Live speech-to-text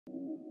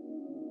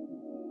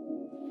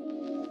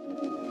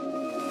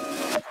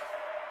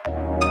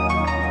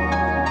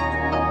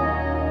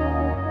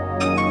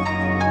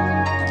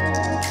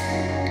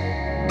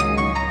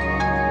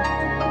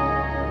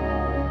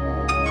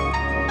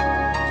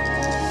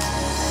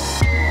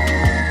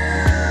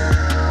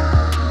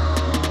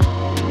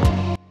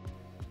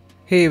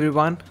Hey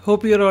everyone,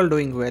 hope you're all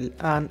doing well,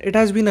 and it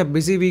has been a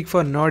busy week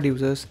for Node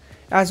users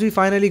as we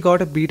finally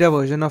got a beta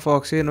version of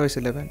OS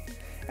 11.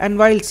 And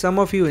while some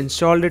of you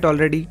installed it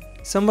already,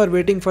 some were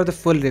waiting for the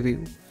full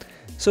review.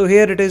 So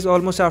here it is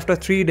almost after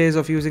 3 days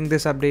of using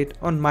this update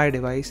on my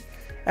device,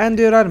 and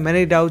there are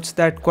many doubts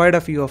that quite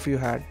a few of you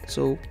had,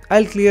 so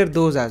I'll clear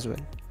those as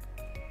well.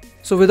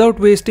 So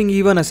without wasting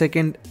even a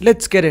second,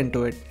 let's get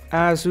into it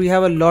as we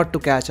have a lot to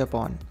catch up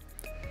on.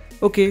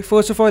 Okay,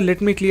 first of all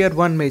let me clear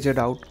one major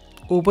doubt.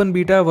 Open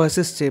beta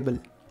versus stable.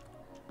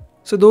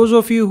 So those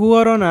of you who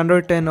are on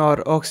Android 10 or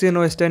OS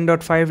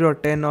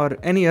 10.5.10 or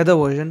any other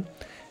version,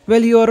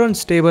 well, you are on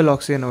stable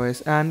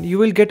OS and you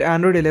will get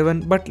Android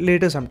 11 but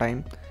later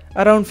sometime.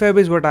 Around Feb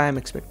is what I am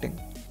expecting.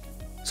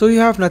 So you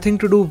have nothing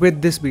to do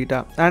with this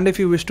beta, and if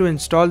you wish to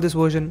install this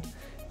version,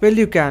 well,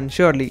 you can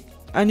surely,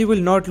 and you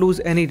will not lose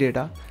any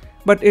data,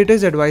 but it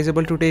is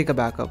advisable to take a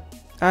backup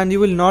and you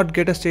will not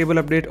get a stable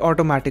update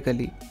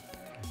automatically.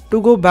 To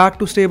go back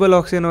to stable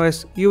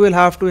OS, you will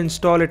have to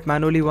install it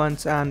manually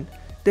once and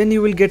then you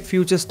will get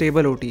future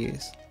stable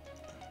OTAs.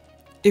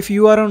 If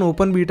you are on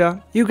open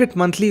beta, you get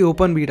monthly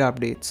open beta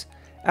updates,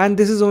 and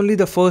this is only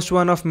the first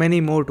one of many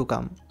more to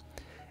come.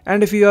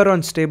 And if you are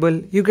on stable,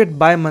 you get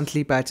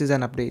bi-monthly patches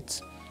and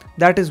updates.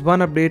 That is one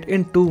update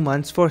in 2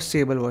 months for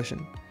stable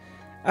version,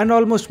 and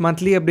almost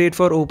monthly update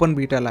for open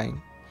beta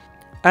line.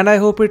 And I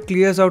hope it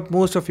clears out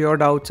most of your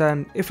doubts,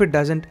 and if it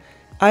doesn't,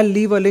 I'll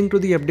leave a link to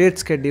the update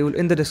schedule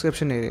in the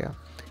description area,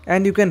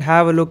 and you can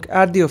have a look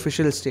at the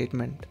official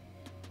statement.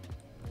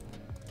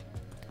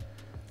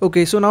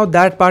 Okay, so now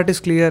that part is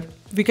clear,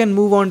 we can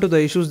move on to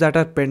the issues that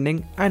are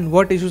pending and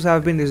what issues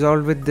have been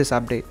resolved with this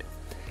update.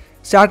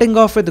 Starting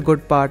off with the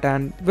good part,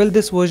 and well,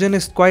 this version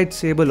is quite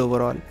stable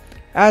overall,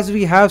 as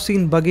we have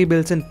seen buggy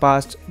builds in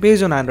past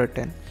based on Android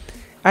 10.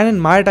 And in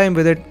my time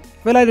with it,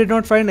 well, I did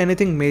not find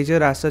anything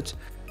major as such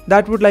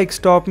that would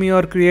stop me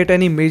or create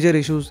any major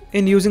issues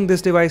in using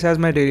this device as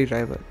my daily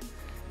driver.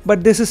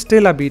 But this is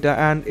still a beta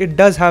and it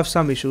does have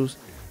some issues,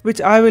 which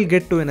I will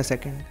get to in a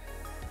second.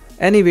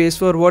 Anyways,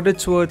 for what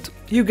it's worth,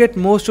 you get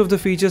most of the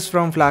features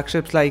from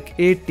flagships like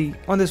 8T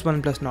on this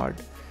OnePlus Nord.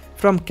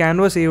 From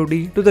Canvas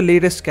AOD to the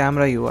latest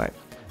camera UI,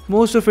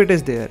 most of it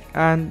is there,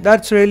 and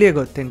that's really a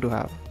good thing to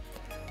have.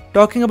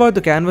 Talking about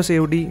the Canvas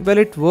AOD, well,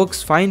 it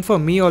works fine for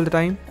me all the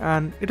time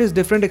and it is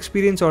different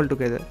experience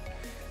altogether.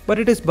 But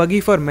it is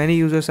buggy for many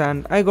users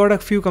and I got a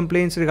few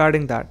complaints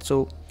regarding that,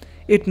 so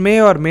it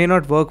may or may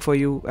not work for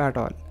you at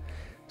all.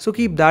 So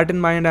keep that in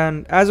mind,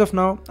 and as of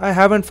now I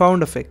haven't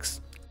found a fix.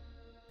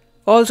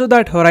 Also,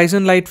 that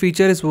horizon light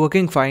feature is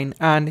working fine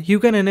and you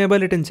can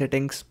enable it in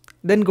settings,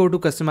 then go to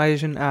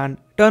customization and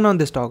turn on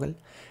this toggle,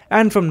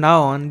 and from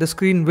now on the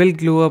screen will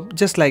glow up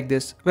just like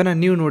this when a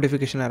new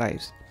notification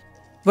arrives.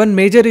 One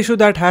major issue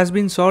that has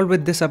been solved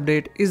with this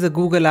update is the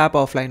Google app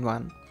offline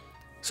one.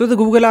 So the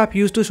Google app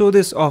used to show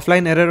this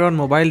offline error on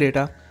mobile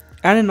data,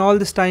 and in all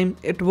this time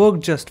it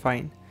worked just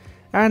fine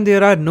and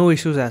there are no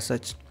issues as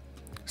such.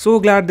 So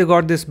glad they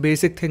got this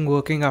basic thing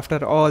working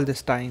after all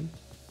this time.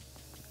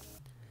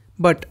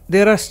 But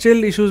there are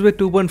still issues with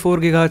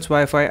 2.4 GHz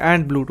Wi-Fi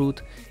and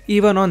Bluetooth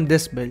even on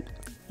this build.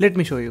 Let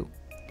me show you.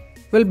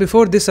 Well,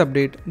 before this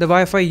update the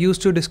Wi-Fi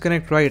used to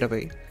disconnect right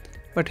away.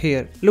 But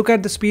here, look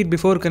at the speed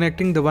before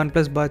connecting the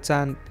OnePlus Buds,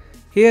 and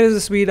here is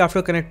the speed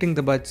after connecting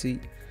the Buds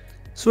Z.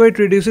 So it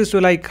reduces to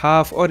like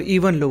half or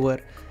even lower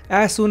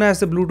as soon as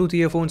the Bluetooth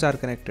earphones are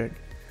connected.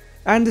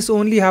 And this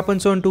only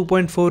happens on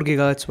 2.4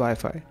 GHz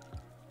Wi-Fi.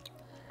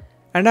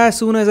 And as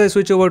soon as I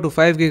switch over to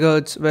 5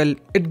 GHz, well,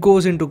 it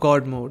goes into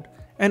God mode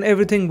and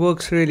everything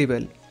works really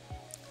well.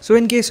 So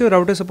in case your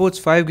router supports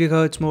 5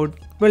 GHz mode,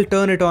 well,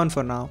 turn it on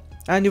for now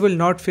and you will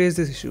not face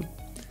this issue.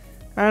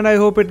 And I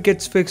hope it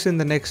gets fixed in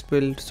the next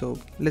build, so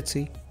let's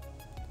see.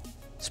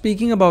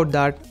 Speaking about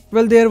that,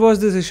 well, there was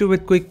this issue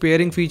with quick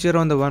pairing feature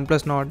on the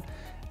OnePlus Nord,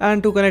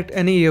 and to connect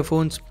any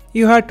earphones,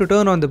 you had to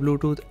turn on the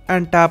Bluetooth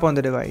and tap on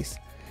the device.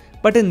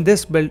 But in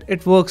this build,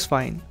 it works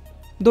fine.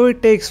 Though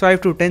it takes 5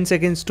 to 10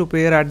 seconds to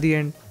pair at the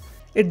end,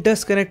 it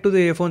does connect to the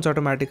earphones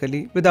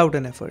automatically without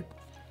an effort.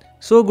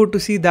 So good to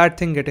see that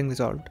thing getting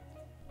resolved.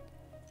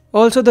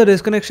 Also, the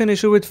disconnection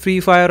issue with Free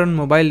Fire on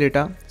mobile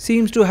data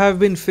seems to have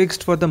been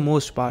fixed for the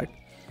most part.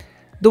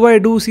 Though I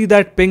do see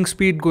that ping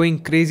speed going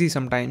crazy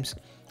sometimes,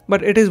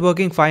 but it is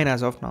working fine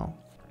as of now.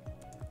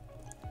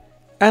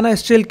 And I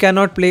still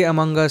cannot play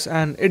Among Us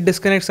and it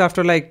disconnects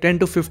after like 10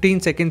 to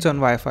 15 seconds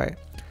on Wi-Fi.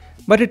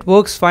 But it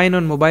works fine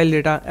on mobile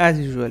data as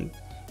usual.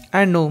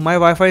 And no, my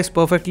Wi-Fi is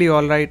perfectly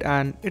alright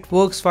and it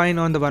works fine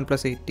on the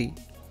OnePlus 8T.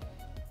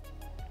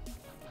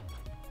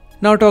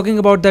 Now talking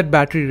about that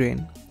battery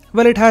drain.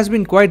 Well, it has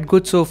been quite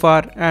good so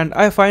far and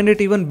I find it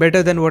even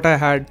better than what I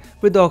had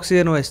with the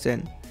OS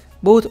 10,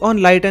 both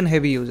on light and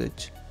heavy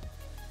usage.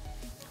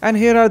 And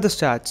here are the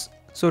stats.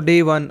 So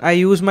day 1, I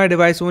use my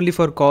device only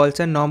for calls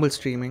and normal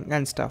streaming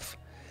and stuff.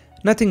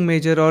 Nothing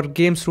major or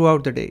games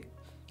throughout the day.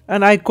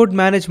 And I could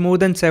manage more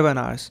than 7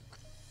 hours.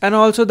 And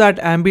also that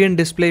ambient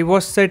display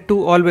was set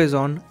to always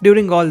on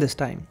during all this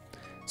time.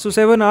 So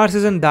 7 hours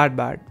isn't that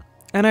bad.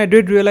 And I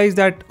did realize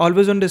that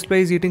always on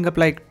display is eating up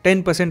like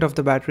 10% of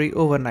the battery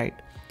overnight,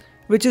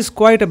 which is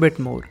quite a bit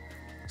more.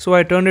 So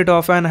I turned it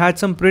off and had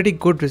some pretty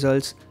good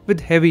results with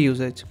heavy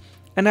usage.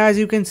 And as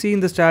you can see in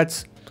the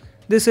stats,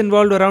 this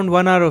involved around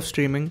 1 hour of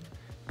streaming,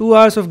 2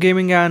 hours of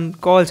gaming and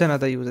calls and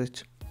other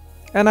usage.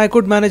 And I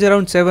could manage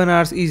around 7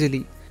 hours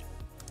easily.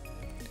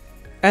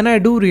 And I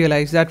do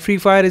realize that Free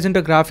Fire isn't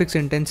a graphics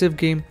intensive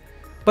game,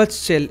 but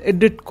still it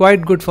did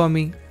quite good for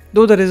me,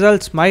 though the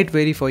results might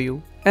vary for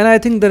you. And I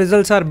think the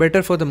results are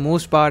better for the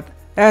most part,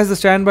 as the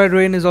standby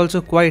drain is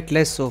also quite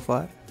less so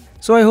far.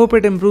 So I hope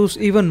it improves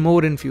even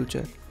more in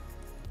future.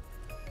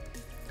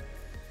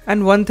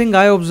 And one thing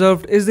I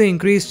observed is the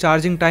increased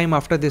charging time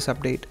after this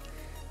update.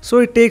 So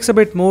it takes a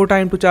bit more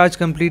time to charge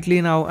completely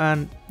now,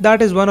 and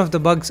that is one of the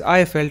bugs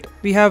I felt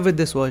we have with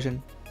this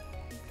version.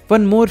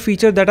 One more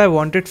feature that I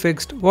wanted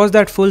fixed was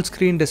that full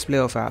screen display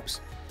of apps.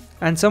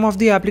 And some of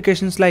the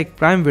applications like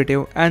Prime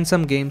Video and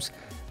some games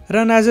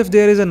run as if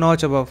there is a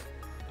notch above.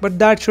 But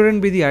that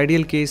shouldn't be the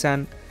ideal case,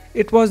 and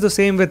it was the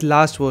same with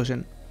last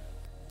version.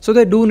 So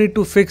they do need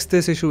to fix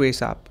this issue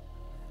ASAP.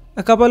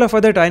 A couple of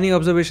other tiny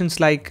observations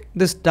like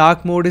this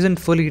dark mode isn't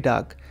fully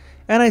dark,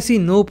 and I see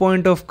no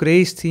point of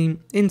grayish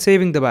theme in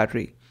saving the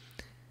battery.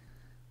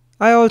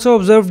 I also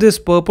observed this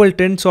purple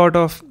tint sort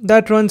of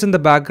that runs in the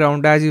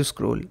background as you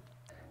scroll.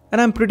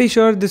 And I'm pretty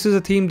sure this is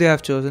a theme they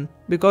have chosen,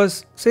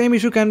 because same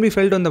issue can be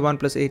felt on the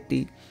OnePlus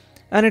 8T,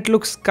 and it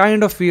looks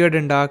kind of weird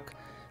and dark,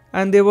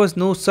 and there was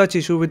no such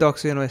issue with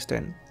Oxygen OS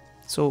 10.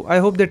 So I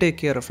hope they take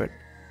care of it.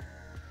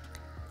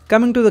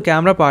 Coming to the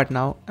camera part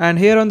now, and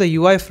here on the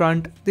UI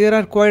front, there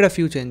are quite a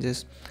few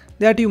changes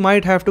that you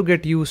might have to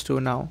get used to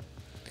now.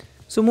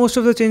 So most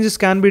of the changes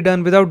can be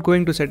done without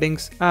going to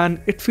settings,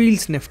 and it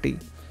feels nifty.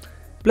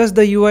 Plus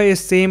the UI is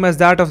same as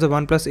that of the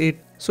OnePlus 8,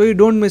 so you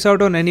don't miss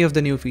out on any of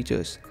the new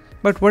features.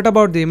 But what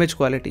about the image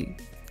quality?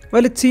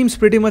 Well, it seems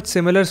pretty much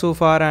similar so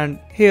far, and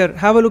here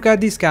have a look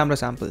at these camera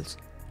samples.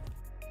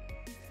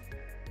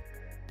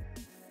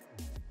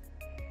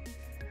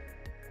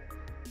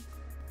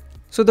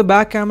 So the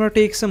back camera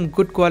takes some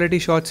good quality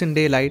shots in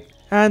daylight,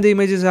 and the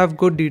images have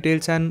good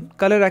details and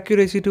color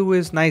accuracy too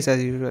is nice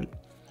as usual.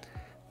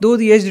 Though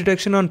the edge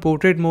detection on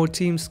portrait mode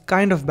seems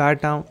kind of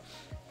bad now,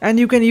 and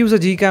you can use a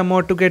Gcam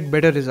mod to get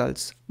better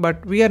results,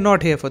 but we are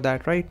not here for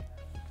that, right?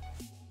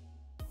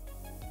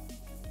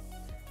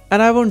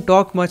 And I won't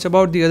talk much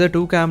about the other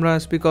two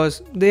cameras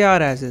because they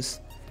are as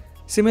is.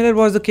 Similar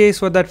was the case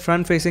for that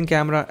front facing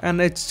camera, and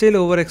it still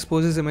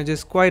overexposes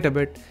images quite a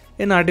bit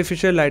in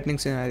artificial lighting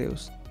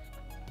scenarios.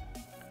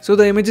 So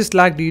the images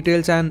lack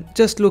details and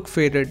just look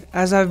faded,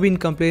 as I've been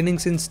complaining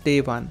since day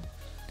one.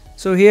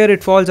 So here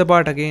it falls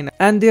apart again,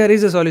 and there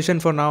is a solution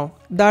for now,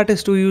 that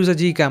is to use a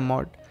Gcam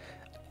mod.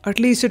 At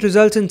least it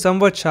results in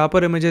somewhat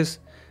sharper images,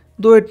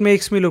 though it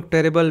makes me look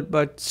terrible,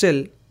 but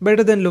still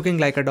better than looking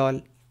like a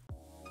doll.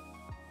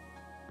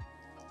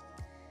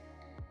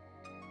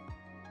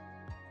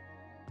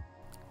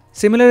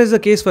 Similar is the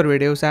case for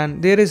videos,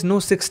 and there is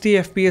no 60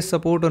 FPS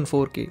support on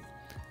 4K.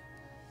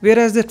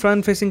 Whereas the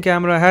front facing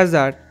camera has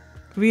that.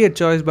 Weird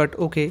choice, but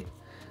okay.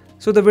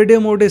 So the video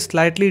mode is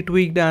slightly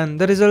tweaked and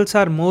the results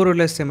are more or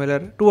less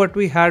similar to what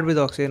we had with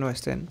Oxygen OS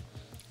 10.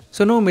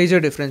 So no major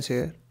difference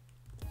here.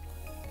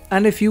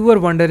 And if you were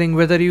wondering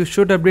whether you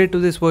should upgrade to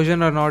this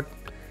version or not,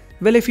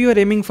 well, if you are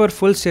aiming for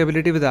full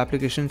stability with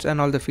applications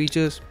and all the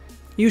features,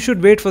 you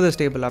should wait for the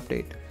stable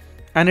update.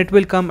 And it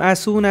will come as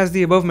soon as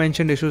the above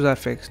mentioned issues are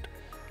fixed.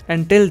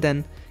 Until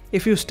then,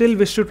 if you still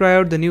wish to try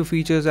out the new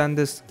features and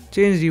this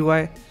changed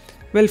UI,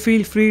 well,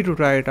 feel free to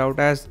try it out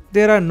as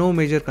there are no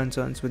major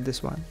concerns with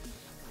this one.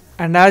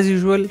 And as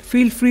usual,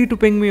 feel free to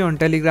ping me on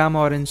Telegram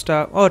or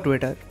Insta or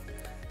Twitter.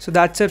 So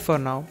that's it for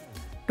now.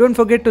 Don't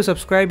forget to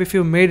subscribe if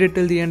you made it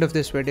till the end of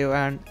this video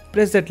and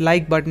press that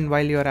like button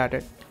while you're at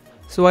it.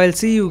 So I'll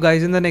see you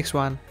guys in the next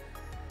one.